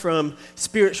from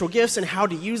spiritual gifts and how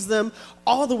to use them,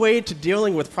 all the way to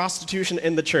dealing with prostitution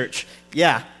in the church.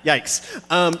 Yeah,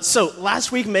 yikes. So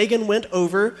last week, Megan went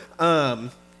over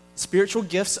spiritual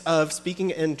gifts of speaking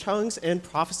in tongues and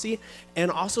prophecy,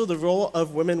 and also the role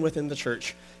of women within the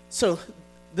church. So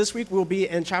this week we'll be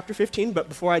in chapter 15, but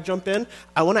before I jump in,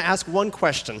 I want to ask one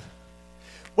question.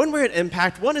 When we're at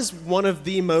Impact, what is one of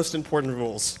the most important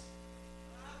rules?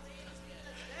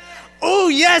 Oh,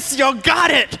 yes, y'all got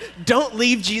it. Don't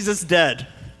leave Jesus dead.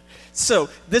 So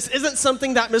this isn't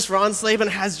something that Miss Ronslaven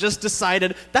has just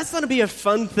decided. That's going to be a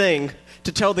fun thing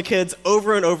to tell the kids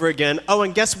over and over again. Oh,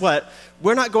 and guess what?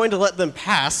 We're not going to let them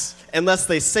pass unless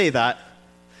they say that.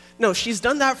 No, she's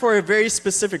done that for a very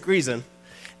specific reason,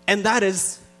 and that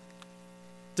is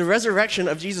the resurrection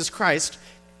of Jesus Christ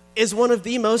is one of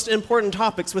the most important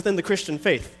topics within the Christian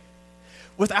faith.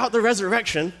 Without the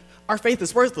resurrection, our faith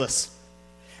is worthless.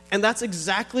 And that's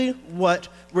exactly what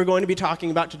we're going to be talking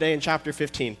about today in chapter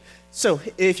 15. So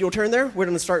if you'll turn there, we're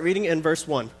going to start reading in verse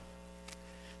 1.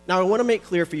 Now I want to make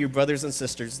clear for you, brothers and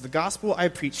sisters, the gospel I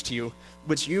preached to you,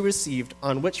 which you received,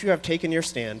 on which you have taken your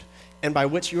stand, and by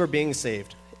which you are being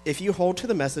saved, if you hold to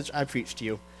the message I preached to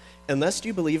you, unless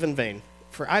you believe in vain.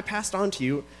 For I passed on to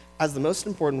you as the most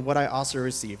important what I also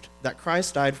received, that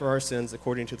Christ died for our sins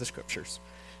according to the Scriptures,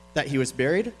 that he was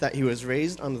buried, that he was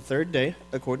raised on the third day,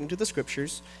 according to the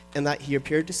Scriptures, and that he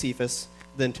appeared to Cephas,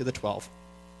 then to the 12.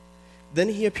 Then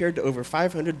he appeared to over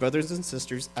 500 brothers and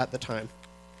sisters at the time.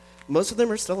 Most of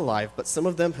them are still alive, but some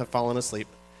of them have fallen asleep.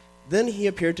 Then he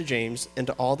appeared to James and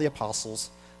to all the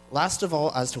apostles. Last of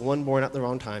all, as to one born at the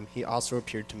wrong time, he also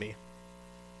appeared to me.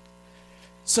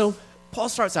 So Paul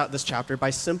starts out this chapter by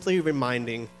simply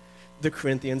reminding the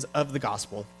Corinthians of the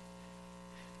gospel.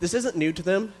 This isn't new to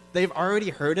them. They've already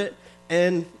heard it,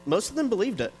 and most of them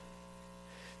believed it.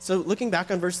 So looking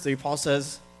back on verse 3, Paul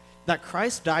says that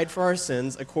Christ died for our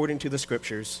sins according to the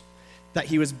Scriptures, that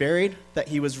he was buried, that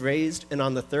he was raised, and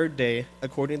on the third day,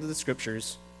 according to the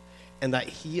Scriptures, and that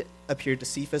he appeared to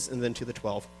Cephas and then to the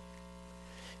 12.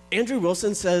 Andrew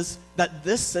Wilson says that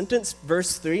this sentence,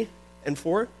 verse 3 and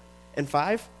 4 and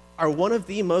 5, are one of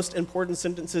the most important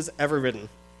sentences ever written.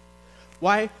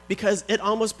 Why? Because it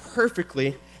almost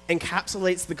perfectly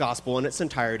encapsulates the gospel in its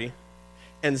entirety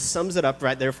and sums it up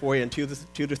right there for you in two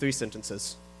to three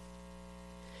sentences.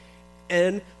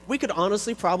 And we could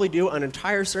honestly probably do an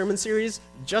entire sermon series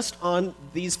just on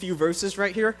these few verses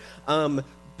right here,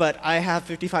 but I have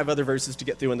 55 other verses to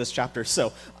get through in this chapter,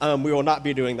 so we will not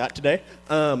be doing that today.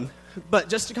 But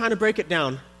just to kind of break it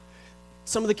down,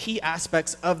 some of the key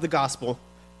aspects of the gospel.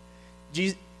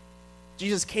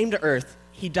 Jesus came to earth,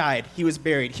 he died, he was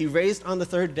buried, he raised on the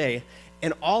third day,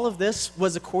 and all of this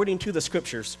was according to the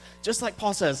Scriptures. Just like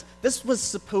Paul says, this was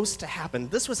supposed to happen.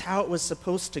 This was how it was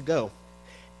supposed to go.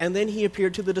 And then he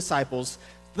appeared to the disciples.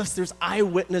 Thus, there's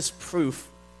eyewitness proof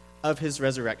of his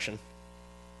resurrection.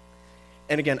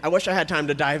 And again, I wish I had time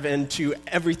to dive into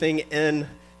everything in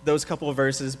those couple of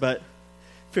verses, but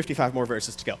 55 more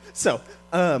verses to go. So,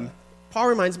 Paul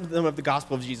reminds them of the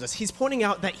gospel of Jesus. He's pointing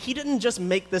out that he didn't just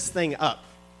make this thing up,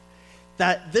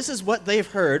 that this is what they've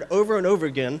heard over and over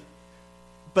again,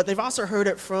 but they've also heard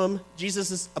it from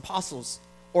Jesus' apostles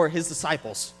or his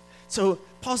disciples. So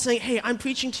Paul's saying, hey, I'm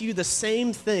preaching to you the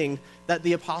same thing that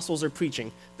the apostles are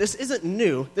preaching. This isn't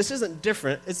new. This isn't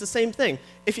different. It's the same thing.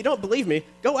 If you don't believe me,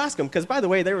 go ask them, because by the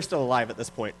way, they were still alive at this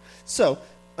point. So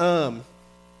up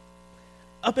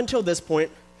until this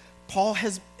point, Paul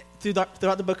has,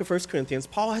 throughout the book of 1 Corinthians,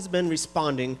 Paul has been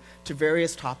responding to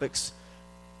various topics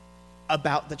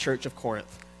about the church of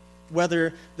Corinth.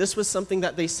 Whether this was something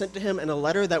that they sent to him in a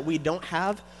letter that we don't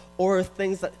have, or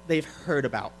things that they've heard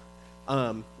about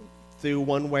through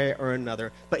one way or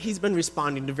another. But he's been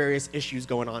responding to various issues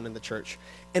going on in the church.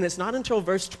 And it's not until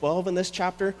verse 12 in this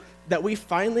chapter that we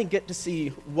finally get to see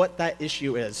what that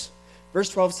issue is. Verse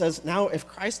 12 says, now if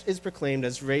Christ is proclaimed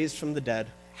as raised from the dead,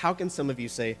 how can some of you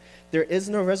say, there is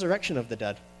no resurrection of the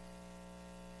dead?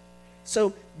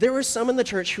 So there were some in the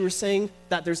church who were saying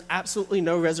that there's absolutely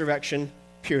no resurrection,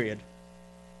 period.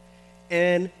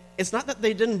 And it's not that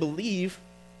they didn't believe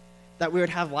that we would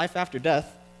have life after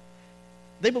death.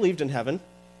 They believed in heaven.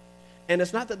 And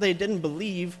it's not that they didn't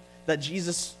believe that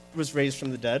Jesus was raised from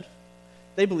the dead.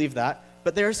 They believed that.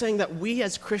 But they're saying that we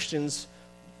as Christians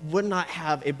would not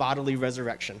have a bodily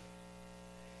resurrection.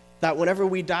 That whenever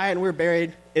we die and we're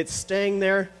buried, it's staying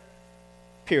there,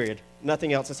 period.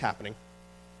 Nothing else is happening.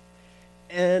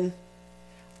 And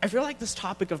I feel like this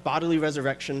topic of bodily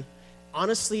resurrection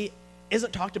honestly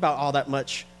isn't talked about all that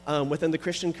much within the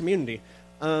Christian community.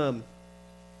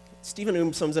 Stephen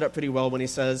Oom sums it up pretty well when he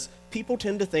says, people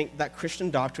tend to think that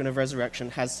Christian doctrine of resurrection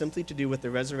has simply to do with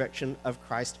the resurrection of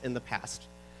Christ in the past.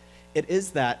 It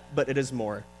is that, but it is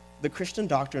more. The Christian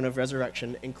doctrine of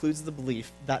resurrection includes the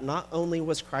belief that not only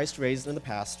was Christ raised in the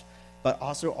past, but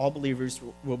also all believers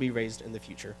will be raised in the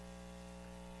future.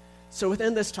 So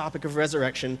within this topic of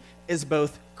resurrection is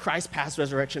both Christ's past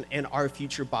resurrection and our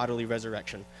future bodily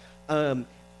resurrection. And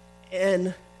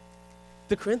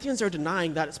the Corinthians are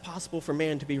denying that it's possible for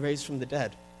man to be raised from the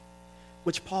dead,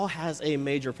 which Paul has a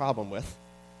major problem with.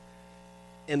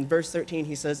 In verse 13,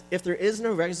 he says, if there is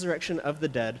no resurrection of the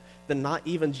dead, then not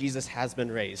even Jesus has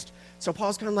been raised. So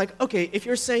Paul's kind of like, okay, if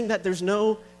you're saying that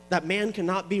that man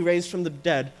cannot be raised from the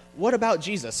dead, what about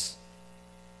Jesus?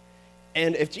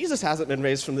 And if Jesus hasn't been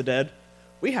raised from the dead,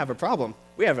 we have a problem.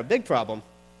 We have a big problem.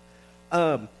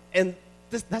 And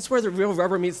that's where the real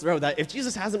rubber meets the road, that if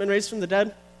Jesus hasn't been raised from the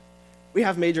dead, we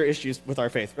have major issues with our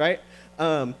faith, right?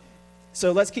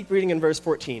 So let's keep reading in verse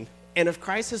 14. And if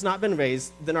Christ has not been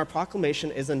raised, then our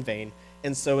proclamation is in vain,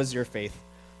 and so is your faith.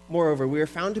 Moreover, we are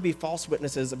found to be false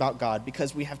witnesses about God,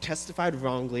 because we have testified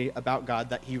wrongly about God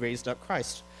that he raised up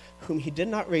Christ, whom he did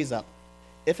not raise up.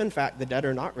 If in fact the dead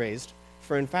are not raised,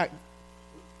 for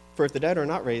if the dead are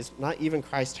not raised, not even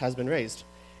Christ has been raised.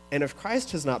 And if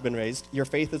Christ has not been raised, your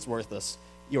faith is worthless.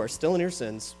 You are still in your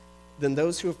sins. Then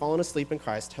those who have fallen asleep in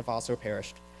Christ have also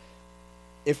perished.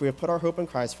 If we have put our hope in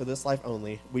Christ for this life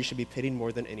only, we should be pitied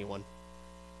more than anyone.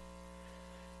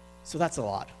 So that's a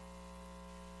lot.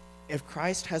 If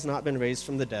Christ has not been raised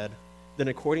from the dead, then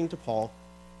according to Paul,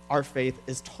 our faith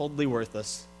is totally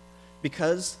worthless.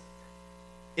 Because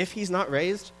if he's not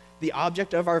raised, the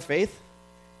object of our faith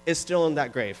is still in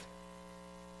that grave.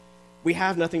 We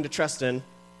have nothing to trust in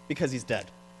because he's dead.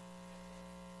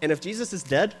 And if Jesus is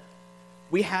dead,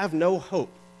 we have no hope.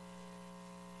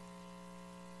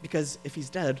 Because if he's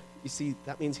dead, you see,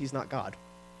 that means he's not God.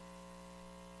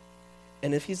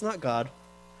 And if he's not God,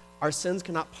 our sins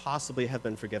cannot possibly have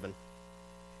been forgiven.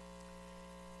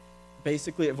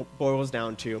 Basically, it boils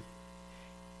down to,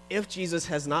 if Jesus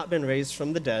has not been raised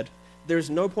from the dead, there's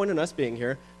no point in us being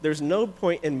here. There's no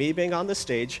point in me being on the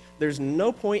stage. There's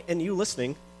no point in you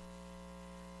listening,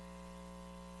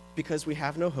 because we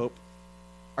have no hope.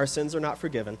 Our sins are not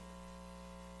forgiven.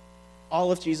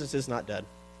 All of Jesus is not dead.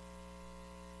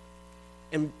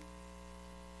 And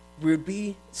we would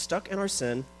be stuck in our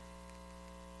sin.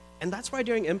 And that's why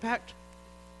during Impact,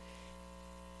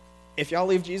 if y'all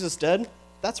leave Jesus dead,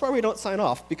 that's why we don't sign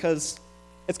off, because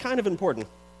it's kind of important.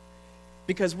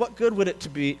 Because what good would it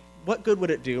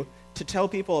do to tell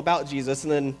people about Jesus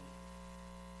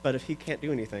but if he can't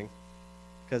do anything?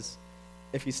 Because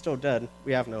if he's still dead,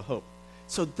 we have no hope.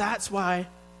 So that's why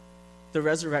the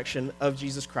resurrection of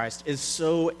Jesus Christ is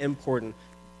so important.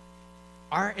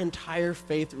 Our entire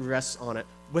faith rests on it.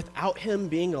 Without him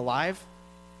being alive,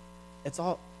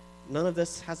 none of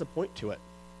this has a point to it.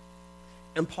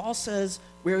 And Paul says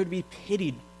we would be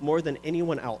pitied more than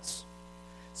anyone else.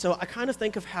 So I kind of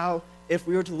think of how if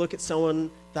we were to look at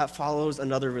someone that follows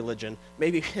another religion,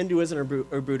 maybe Hinduism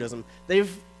or Buddhism,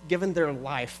 they've given their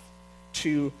life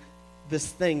to this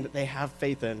thing that they have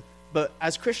faith in. But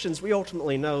as Christians, we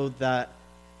ultimately know that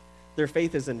their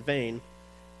faith is in vain,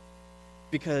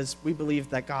 because we believe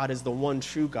that God is the one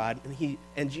true God,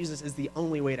 and Jesus is the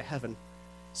only way to heaven.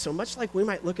 So much like we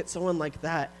might look at someone like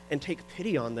that and take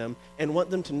pity on them and want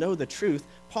them to know the truth,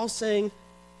 Paul's saying,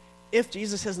 if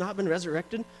Jesus has not been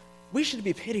resurrected, we should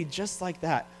be pitied just like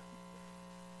that.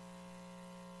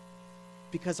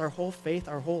 Because our whole faith,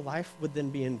 our whole life would then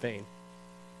be in vain.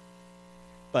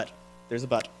 But, there's a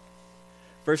but.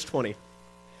 Verse 20.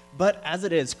 But as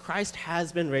it is, Christ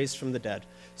has been raised from the dead.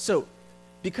 So,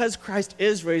 because Christ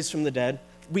is raised from the dead,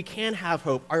 we can have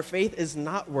hope. Our faith is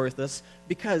not worthless,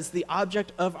 because the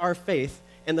object of our faith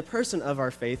and the person of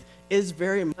our faith is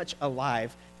very much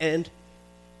alive. And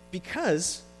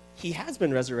because he has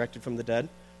been resurrected from the dead,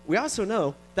 we also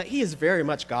know that he is very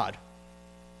much God.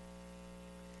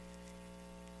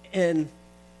 And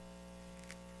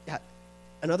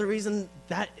another reason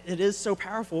that it is so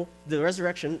powerful, the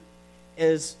resurrection,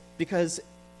 is because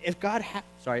if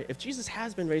Jesus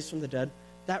has been raised from the dead,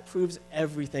 that proves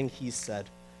everything he said.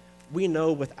 We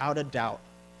know without a doubt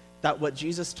that what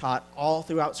Jesus taught all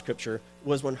throughout Scripture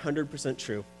was 100%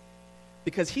 true,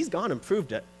 because he's gone and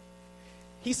proved it.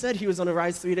 He said he was going to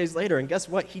rise 3 days later, and guess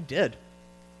what? He did.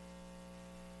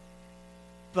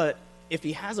 But if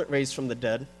he hasn't raised from the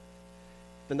dead,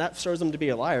 then that shows him to be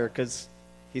a liar, because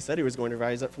he said he was going to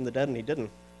rise up from the dead, and he didn't.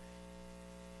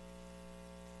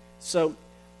 So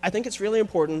I think it's really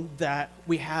important that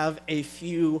we have a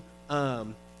few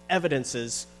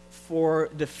evidences for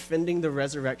defending the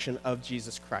resurrection of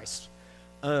Jesus Christ.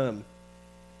 And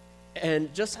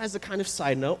just as a kind of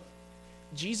side note,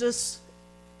 Jesus,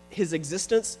 his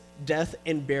existence, death,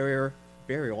 and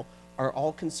burial are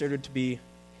all considered to be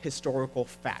historical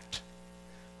fact.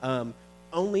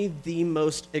 Only the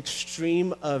most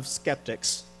extreme of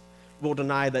skeptics will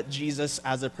deny that Jesus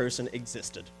as a person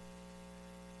existed,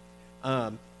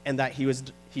 and that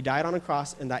he died on a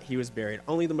cross and that he was buried.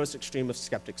 Only the most extreme of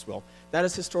skeptics will. That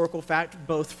is historical fact,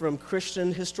 both from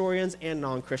Christian historians and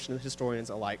non-Christian historians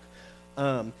alike.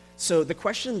 So the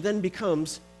question then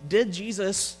becomes, did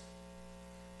Jesus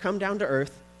come down to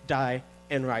earth, die,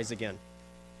 and rise again?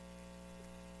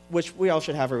 Which we all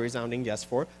should have a resounding yes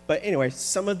for. But anyway,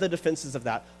 some of the defenses of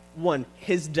that. One,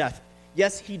 his death.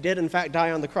 Yes, he did in fact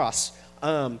die on the cross.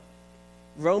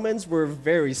 Romans were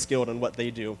very skilled in what they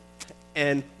do.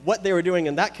 And what they were doing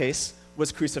in that case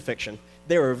was crucifixion.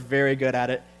 They were very good at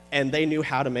it, and they knew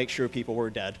how to make sure people were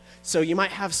dead. So you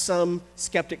might have some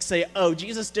skeptics say, oh,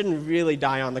 Jesus didn't really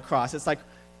die on the cross. It's like,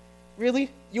 really?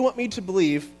 You want me to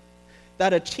believe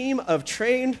that a team of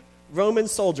trained Roman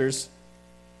soldiers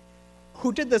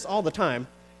who did this all the time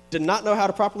did not know how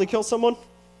to properly kill someone?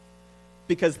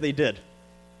 Because they did.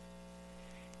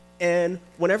 And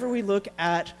whenever we look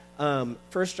at 1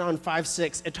 John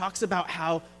 5:6, it talks about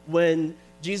how when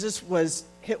Jesus was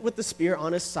hit with the spear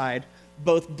on his side,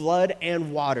 both blood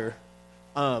and water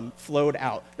flowed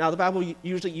out. Now, the Bible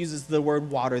usually uses the word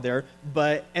water there,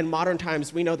 but in modern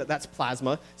times, we know that that's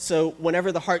plasma. So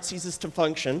whenever the heart ceases to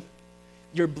function,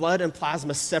 your blood and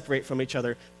plasma separate from each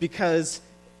other because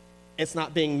it's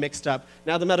not being mixed up.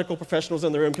 Now, the medical professionals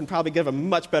in the room can probably give a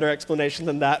much better explanation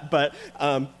than that, but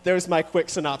there's my quick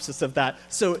synopsis of that.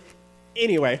 So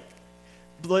anyway,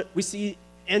 we see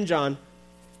in John,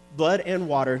 blood and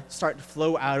water start to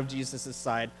flow out of Jesus'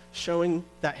 side, showing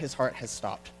that his heart has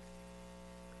stopped.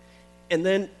 And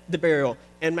then the burial.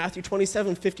 In Matthew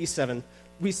 27:57,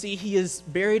 we see he is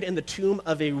buried in the tomb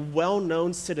of a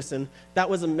well-known citizen that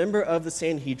was a member of the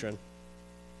Sanhedrin.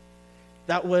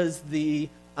 That was the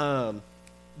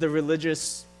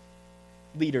religious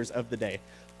leaders of the day.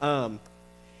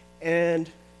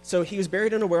 And so he was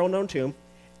buried in a well-known tomb,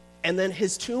 and then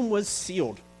his tomb was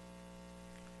sealed.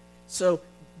 So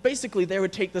basically, they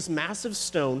would take this massive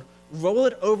stone, roll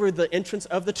it over the entrance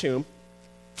of the tomb,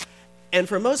 and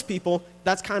for most people,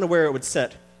 that's kind of where it would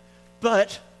sit.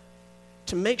 But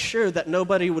to make sure that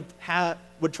nobody would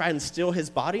try and steal his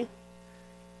body,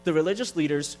 the religious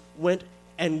leaders went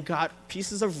and got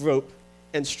pieces of rope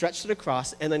and stretched it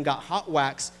across, and then got hot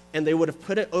wax, and they would have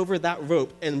put it over that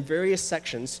rope in various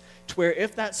sections to where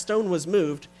if that stone was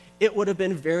moved, it would have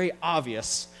been very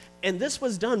obvious. And this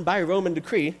was done by Roman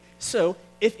decree, so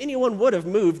if anyone would have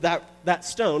moved that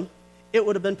stone, it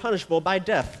would have been punishable by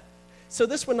death. So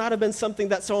this would not have been something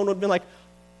that someone would have been like,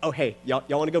 oh, hey, y'all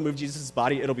want to go move Jesus'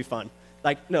 body? It'll be fun.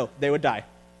 Like, no, they would die,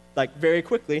 like, very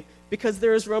quickly, because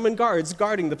there is Roman guards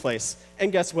guarding the place.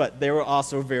 And guess what? They were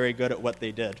also very good at what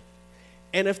they did.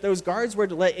 And if those guards were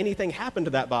to let anything happen to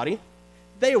that body,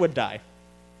 they would die.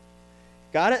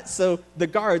 Got it? So the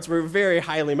guards were very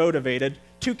highly motivated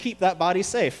to keep that body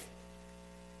safe.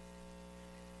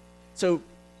 So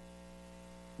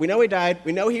we know he died.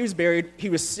 We know he was buried. He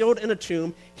was sealed in a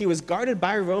tomb. He was guarded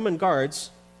by Roman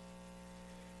guards,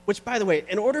 which, by the way,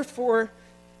 in order for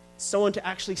someone to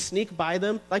actually sneak by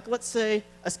them, like let's say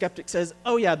a skeptic says,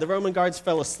 oh yeah, the Roman guards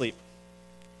fell asleep.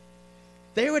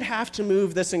 They would have to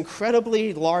move this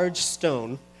incredibly large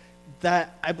stone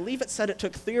that I believe it said it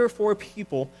took 3 or 4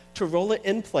 people to roll it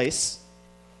in place,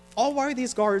 all while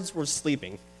these guards were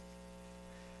sleeping.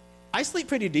 I sleep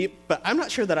pretty deep, but I'm not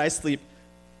sure that I sleep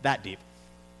that deep.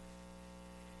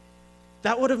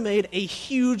 That would have made a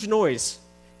huge noise.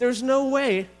 There's no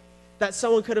way that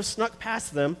someone could have snuck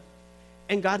past them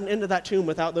and gotten into that tomb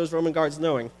without those Roman guards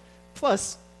knowing.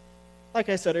 Plus, like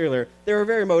I said earlier, they were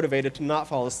very motivated to not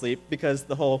fall asleep because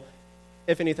the whole,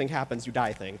 if anything happens, you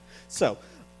die thing. So,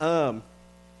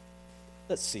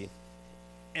 let's see.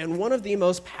 And one of the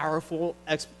most powerful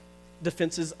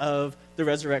defenses of the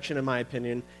resurrection, in my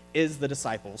opinion, is the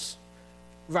disciples.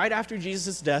 Right after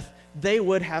Jesus' death, they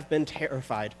would have been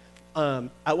terrified.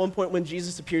 At one point when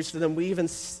Jesus appears to them,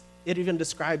 it even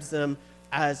describes them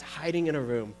as hiding in a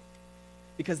room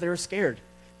because they were scared.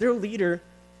 Their leader,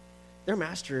 their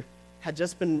master, had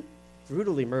just been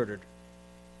brutally murdered.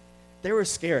 They were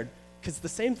scared because the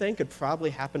same thing could probably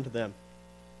happen to them.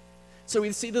 So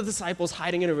we see the disciples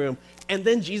hiding in a room, and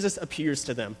then Jesus appears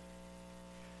to them.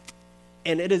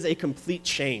 And it is a complete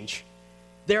change.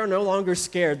 They are no longer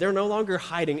scared. They're no longer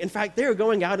hiding. In fact, they are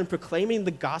going out and proclaiming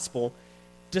the gospel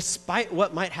despite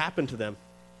what might happen to them.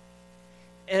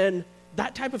 And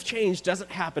that type of change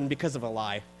doesn't happen because of a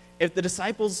lie. If the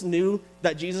disciples knew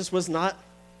that Jesus was not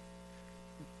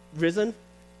risen,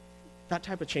 that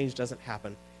type of change doesn't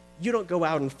happen. You don't go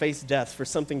out and face death for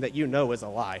something that you know is a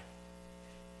lie.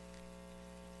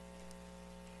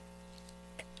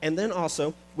 And then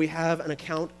also, we have an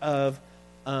account of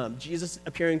Jesus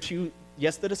appearing to,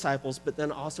 yes, the disciples, but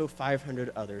then also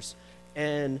 500 others.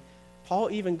 And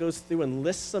Paul even goes through and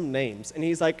lists some names. And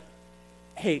he's like,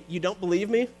 hey, you don't believe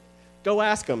me? Go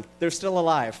ask them. They're still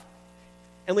alive.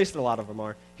 At least a lot of them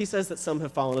are. He says that some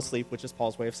have fallen asleep, which is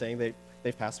Paul's way of saying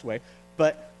they've passed away.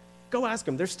 But go ask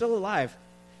them. They're still alive.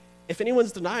 If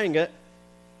anyone's denying it,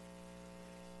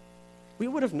 we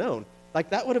would have known. Like,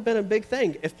 that would have been a big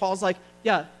thing. If Paul's like,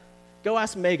 yeah, go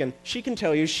ask Megan. She can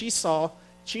tell you she saw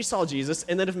Jesus.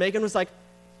 And then if Megan was like,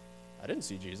 I didn't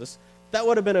see Jesus, that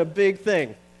would have been a big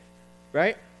thing,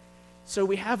 right? So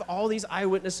we have all these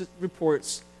eyewitness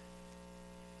reports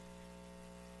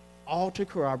all to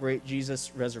corroborate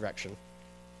Jesus' resurrection.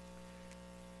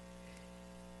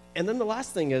 And then the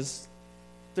last thing is,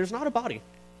 there's not a body.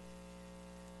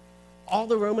 All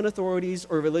the Roman authorities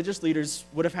or religious leaders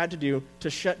would have had to do to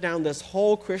shut down this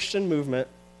whole Christian movement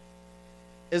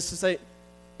is to say,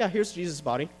 yeah, here's Jesus'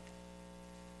 body.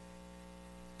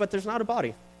 But there's not a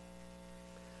body.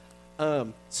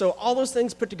 So all those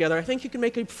things put together, I think you can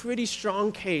make a pretty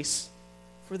strong case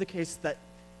for the case that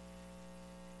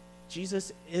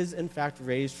Jesus is in fact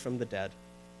raised from the dead.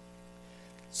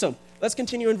 So let's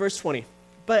continue in verse 20.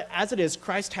 But as it is,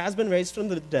 Christ has been raised from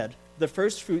the dead, the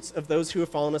first fruits of those who have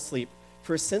fallen asleep.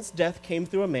 For since death came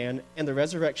through a man, and the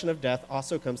resurrection of death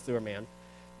also comes through a man,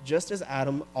 just as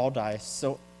Adam all die,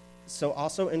 so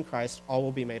also in Christ all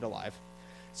will be made alive.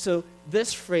 So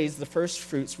this phrase, the first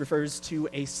fruits, refers to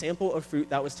a sample of fruit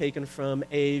that was taken from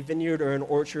a vineyard or an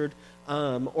orchard,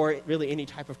 or really any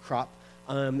type of crop.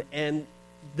 And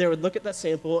they would look at that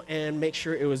sample and make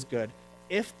sure it was good.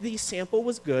 If the sample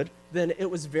was good, then it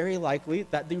was very likely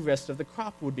that the rest of the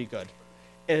crop would be good.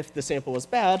 If the sample was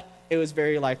bad, it was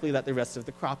very likely that the rest of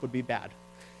the crop would be bad.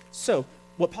 So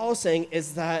what Paul is saying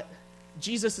is that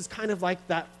Jesus is kind of like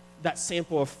that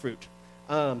sample of fruit.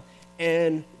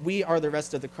 And we are the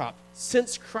rest of the crop.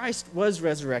 Since Christ was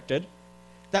resurrected,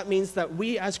 that means that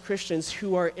we as Christians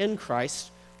who are in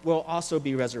Christ will also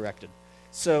be resurrected.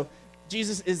 So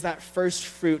Jesus is that first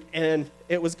fruit, and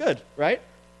it was good, right?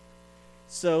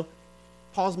 So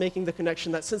Paul's making the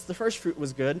connection that since the first fruit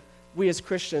was good, we as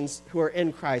Christians who are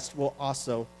in Christ will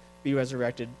also be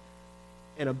resurrected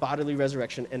in a bodily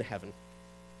resurrection in heaven.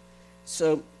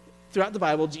 So throughout the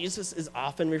Bible, Jesus is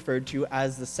often referred to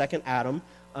as the second Adam,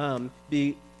 and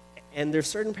there's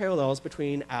certain parallels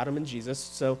between Adam and Jesus.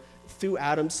 So through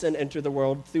Adam, sin entered the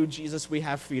world. Through Jesus, we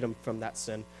have freedom from that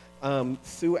sin.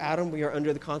 Through Adam, we are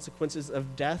under the consequences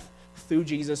of death. Through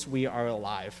Jesus, we are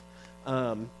alive.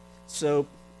 So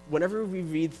whenever we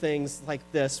read things like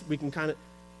this, you can kind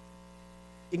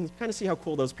of see how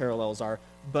cool those parallels are.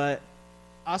 But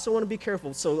I also want to be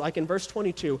careful. So like in verse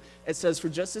 22, it says, for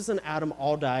just as in Adam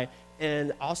all die,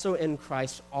 and also in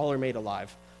Christ all are made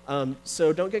alive.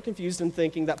 So don't get confused in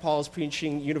thinking that Paul is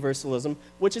preaching universalism,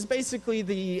 which is basically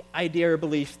the idea or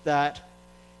belief that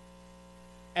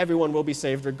everyone will be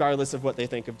saved regardless of what they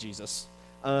think of Jesus.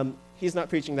 He's not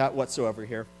preaching that whatsoever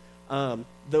here.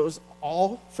 Those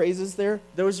all phrases there,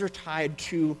 those are tied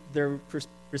to their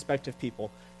respective people.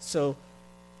 So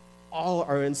all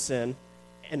are in sin,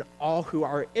 and all who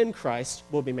are in Christ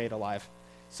will be made alive.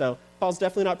 So Paul's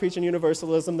definitely not preaching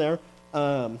universalism there.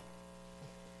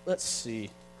 Let's see.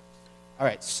 All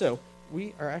right, so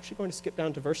we are actually going to skip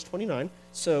down to verse 29.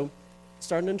 So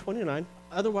starting in 29,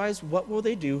 otherwise what will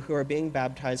they do who are being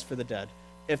baptized for the dead?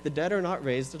 If the dead are not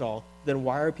raised at all, then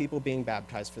why are people being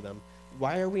baptized for them?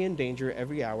 Why are we in danger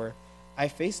every hour? I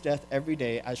face death every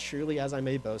day as surely as I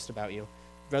may boast about you.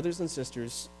 Brothers and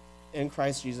sisters, in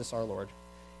Christ Jesus our Lord.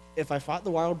 If I fought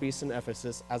the wild beasts in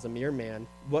Ephesus as a mere man,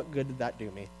 what good did that do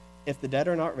me? If the dead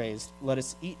are not raised, let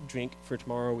us eat and drink, for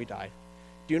tomorrow we die.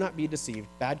 Do not be deceived.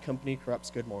 Bad company corrupts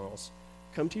good morals.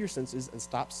 Come to your senses and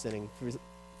stop sinning,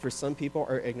 for some people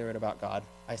are ignorant about God.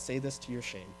 I say this to your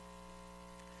shame.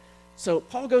 So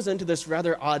Paul goes into this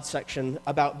rather odd section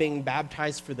about being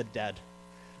baptized for the dead.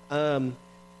 And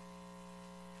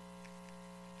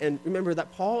remember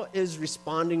that Paul is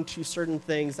responding to certain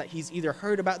things that he's either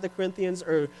heard about the Corinthians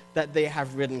or that they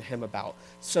have written him about.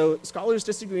 So scholars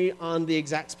disagree on the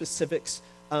exact specifics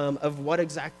of what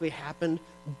exactly happened,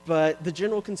 but the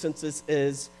general consensus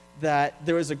is that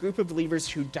there was a group of believers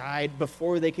who died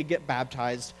before they could get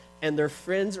baptized, and their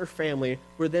friends or family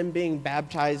were then being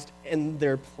baptized in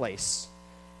their place.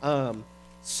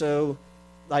 So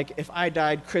Like, if I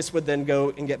died, Chris would then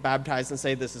go and get baptized and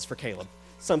say, this is for Caleb.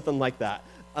 Something like that.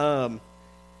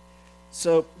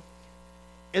 So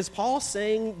is Paul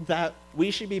saying that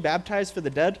we should be baptized for the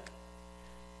dead?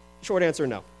 Short answer,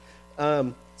 no.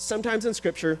 Sometimes in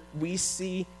Scripture, we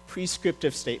see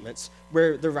prescriptive statements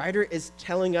where the writer is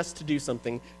telling us to do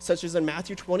something, such as in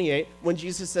Matthew 28, when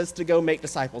Jesus says to go make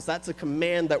disciples. That's a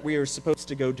command that we are supposed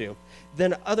to go do.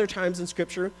 Then other times in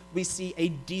Scripture, we see a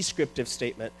descriptive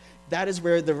statement. That is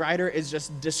where the writer is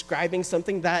just describing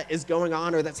something that is going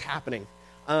on or that's happening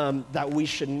that we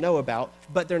should know about,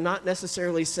 but they're not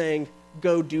necessarily saying,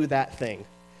 go do that thing.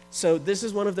 So this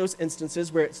is one of those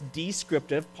instances where it's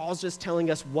descriptive. Paul's just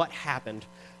telling us what happened.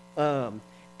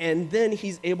 And then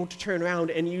he's able to turn around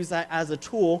and use that as a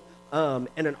tool and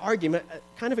an argument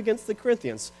kind of against the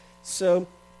Corinthians. So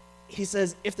he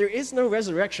says, if there is no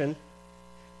resurrection,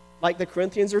 like the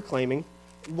Corinthians are claiming,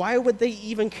 why would they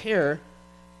even care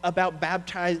about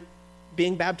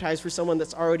being baptized for someone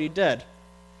that's already dead?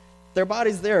 Their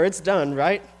body's there, it's done,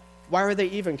 right? Why would they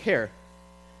even care?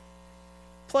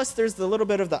 Plus, there's the little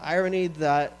bit of the irony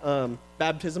that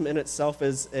baptism in itself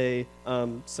is a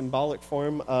symbolic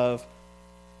form of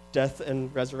death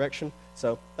and resurrection.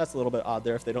 So that's a little bit odd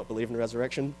there if they don't believe in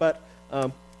resurrection. But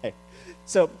hey.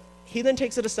 So he then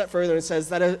takes it a step further and says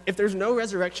that if there's no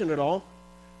resurrection at all,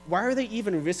 why are they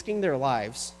even risking their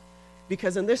lives?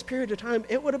 Because in this period of time,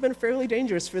 it would have been fairly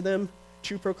dangerous for them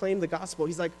to proclaim the gospel.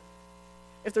 He's like,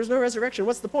 if there's no resurrection,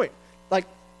 what's the point? Like,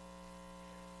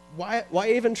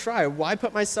 why even try? Why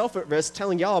put myself at risk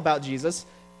telling y'all about Jesus?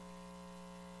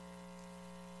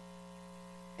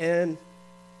 And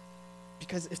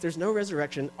because if there's no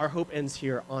resurrection, our hope ends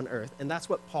here on earth. And that's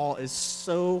what Paul is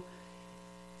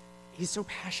he's so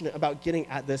passionate about getting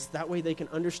at this. That way they can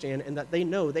understand and that they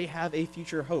know they have a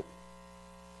future hope.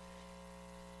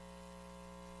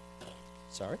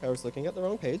 Sorry, I was looking at the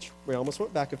wrong page. We almost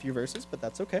went back a few verses, but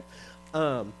that's okay.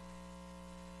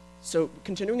 So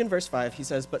continuing in verse 5, he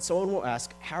says, but someone will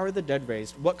ask, how are the dead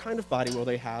raised? What kind of body will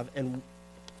they have and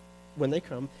when they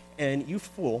come? And you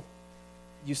fool,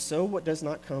 you sow what does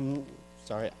not come,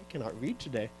 sorry, I cannot read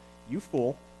today. You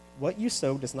fool, what you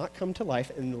sow does not come to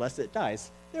life unless it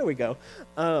dies. There we go.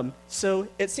 So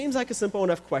it seems like a simple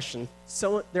enough question.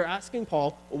 So they're asking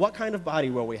Paul, what kind of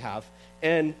body will we have?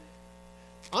 And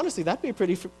honestly, that'd be a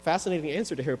pretty fascinating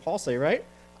answer to hear Paul say, right?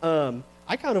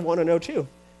 I kind of want to know too.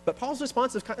 But Paul's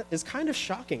response is kind of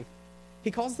shocking.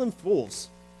 He calls them fools.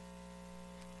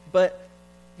 But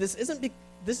this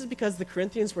is because the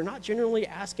Corinthians were not generally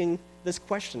asking this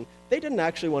question. They didn't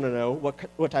actually want to know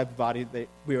what type of body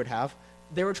we would have.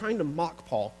 They were trying to mock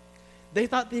Paul. They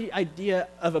thought the idea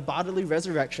of a bodily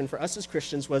resurrection for us as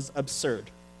Christians was absurd.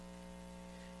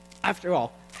 After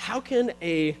all, how can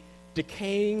a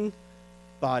decaying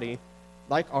body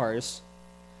like ours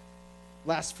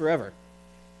last forever?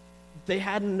 They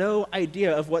had no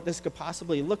idea of what this could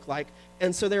possibly look like,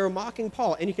 and so they were mocking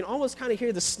Paul. And you can almost kind of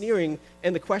hear the sneering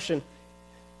and the question,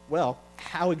 well,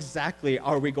 how exactly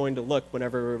are we going to look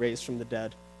whenever we're raised from the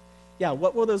dead? Yeah,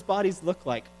 what will those bodies look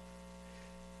like?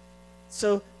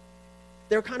 So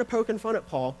they're kind of poking fun at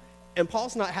Paul, and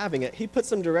Paul's not having it. He puts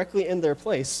them directly in their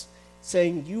place,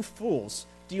 saying, you fools,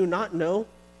 do you not know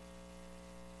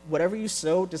whatever you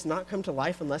sow does not come to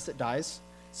life unless it dies?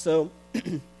 So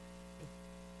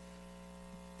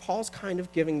Paul's kind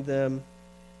of giving them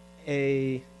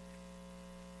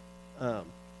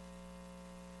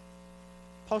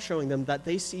Paul's showing them that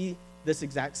they see this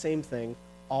exact same thing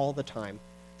all the time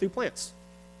through plants.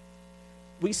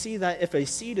 We see that if a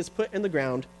seed is put in the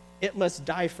ground, it must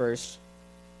die first,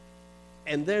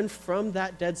 and then from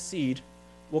that dead seed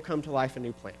will come to life a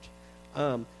new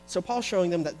plant. So Paul's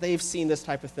showing them that they've seen this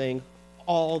type of thing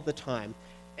all the time,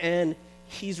 and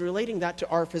he's relating that to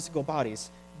our physical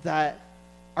bodies, that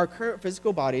our current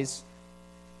physical bodies,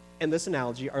 in this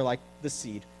analogy, are like the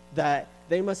seed, that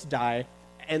they must die,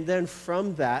 and then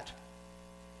from that,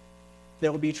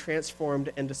 they'll be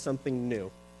transformed into something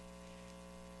new.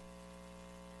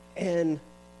 And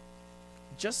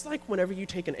just like whenever you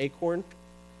take an acorn,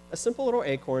 a simple little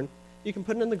acorn, you can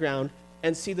put it in the ground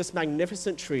and see this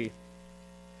magnificent tree.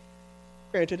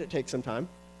 Granted, it takes some time,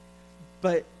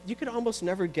 but you could almost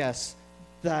never guess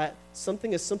that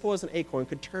something as simple as an acorn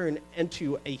could turn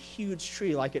into a huge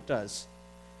tree like it does.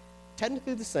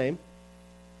 Technically the same,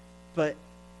 but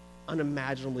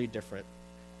unimaginably different.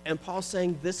 And Paul's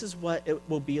saying this is what it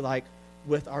will be like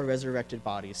with our resurrected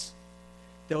bodies.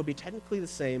 They'll be technically the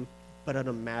same, but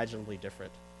unimaginably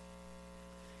different.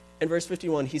 In verse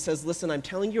 51, he says, listen, I'm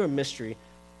telling you a mystery.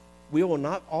 We will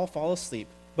not all fall asleep,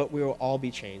 but we will all be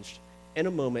changed. In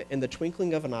a moment, in the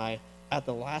twinkling of an eye, at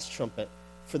the last trumpet.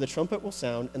 For the trumpet will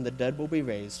sound, and the dead will be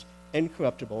raised,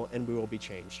 incorruptible, and we will be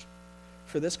changed.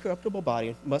 For this corruptible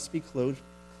body must be clothed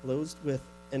with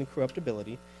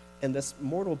incorruptibility, and this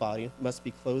mortal body must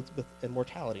be clothed with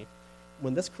immortality.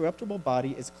 When this corruptible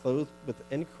body is clothed with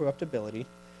incorruptibility,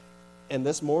 and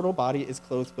this mortal body is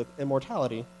clothed with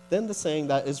immortality, then the saying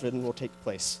that is written will take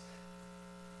place.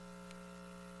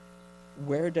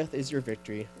 Where death is your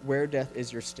victory, where death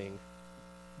is your sting?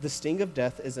 The sting of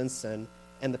death is in sin,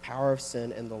 and the power of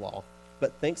sin in the law.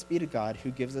 But thanks be to God who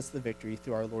gives us the victory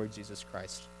through our Lord Jesus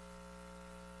Christ.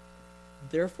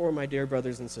 Therefore, my dear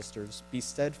brothers and sisters, be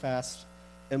steadfast,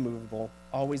 immovable,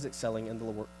 always excelling in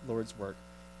the Lord's work,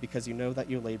 because you know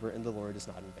that your labor in the Lord is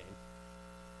not in vain.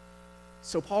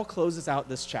 So Paul closes out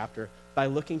this chapter by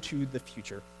looking to the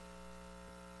future,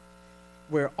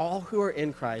 where all who are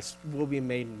in Christ will be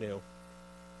made new.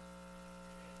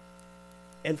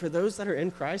 And for those that are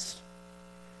in Christ,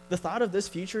 the thought of this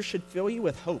future should fill you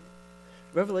with hope.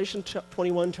 Revelation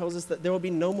 21 tells us that there will be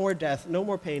no more death, no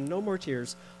more pain, no more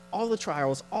tears. All the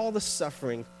trials, all the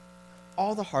suffering,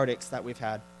 all the heartaches that we've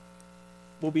had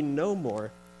will be no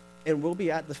more, and we'll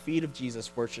be at the feet of Jesus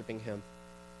worshiping him.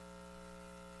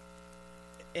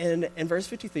 And in verse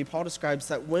 53, Paul describes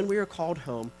that when we are called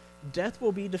home, death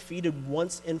will be defeated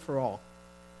once and for all,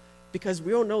 because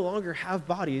we will no longer have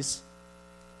bodies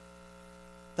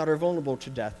that are vulnerable to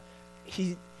death.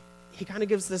 He kind of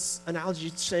gives this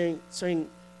analogy saying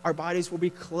our bodies will be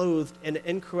clothed in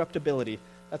incorruptibility.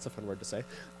 That's a fun word to say.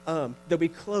 They'll be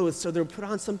clothed, so they'll put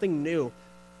on something new.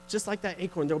 Just like that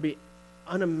acorn, they'll be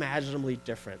unimaginably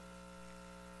different.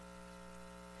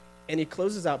 And he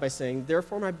closes out by saying,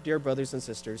 therefore, my dear brothers and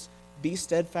sisters, be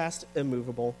steadfast,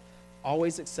 immovable,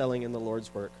 always excelling in the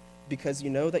Lord's work, because you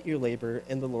know that your labor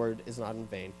in the Lord is not in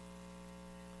vain.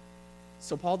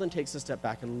 So Paul then takes a step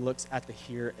back and looks at the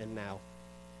here and now.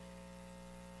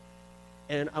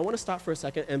 And I want to stop for a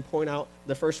second and point out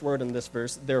the first word in this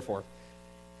verse, therefore.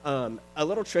 A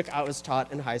little trick I was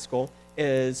taught in high school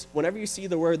is whenever you see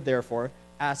the word therefore,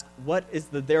 ask, what is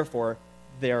the therefore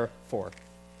there for?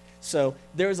 So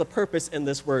there's a purpose in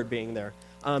this word being there.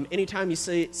 Anytime you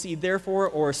see therefore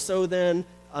or so then,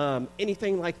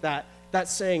 anything like that,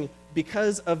 that's saying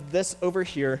because of this over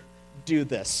here, do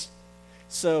this.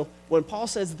 So when Paul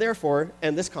says therefore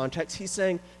in this context, he's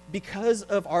saying because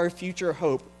of our future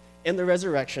hope in the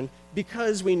resurrection,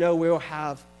 because we know we'll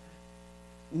have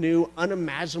new,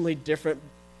 unimaginably different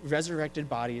resurrected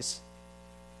bodies,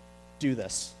 do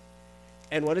this.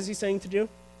 And what is he saying to do?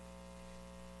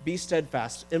 Be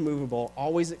steadfast, immovable,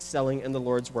 always excelling in the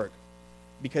Lord's work,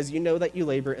 because you know that you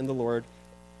labor in the Lord,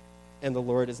 and the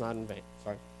Lord is not in vain.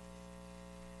 Sorry.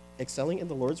 Excelling in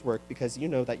the Lord's work, because you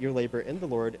know that your labor in the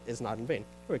Lord is not in vain.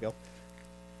 Here we go.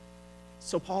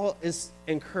 So Paul is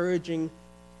encouraging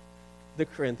the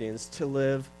Corinthians to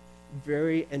live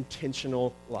very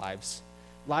intentional lives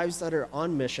that are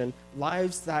on mission,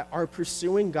 lives that are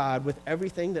pursuing God with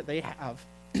everything that they have.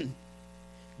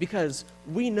 Because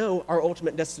we know our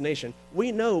ultimate destination.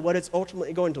 We know what it's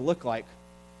ultimately going to look like.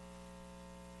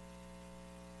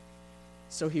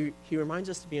 So he reminds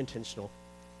us to be intentional,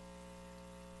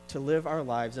 to live our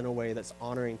lives in a way that's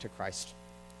honoring to Christ.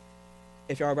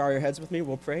 If you are, bow your heads with me,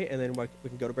 we'll pray, and then we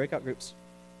can go to breakout groups.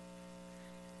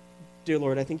 Dear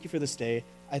Lord, I thank you for this day.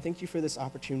 I thank you for this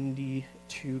opportunity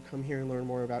to come here and learn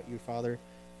more about you, Father.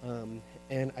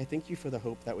 And I thank you for the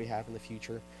hope that we have in the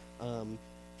future,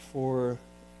 for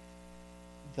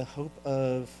the hope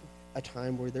of a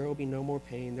time where there will be no more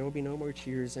pain, there will be no more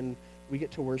tears, and we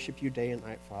get to worship you day and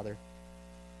night, Father.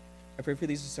 I pray for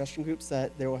these discussion groups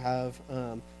that they will have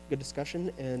good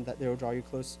discussion and that they will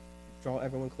draw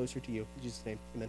everyone closer to you. In Jesus' name, amen.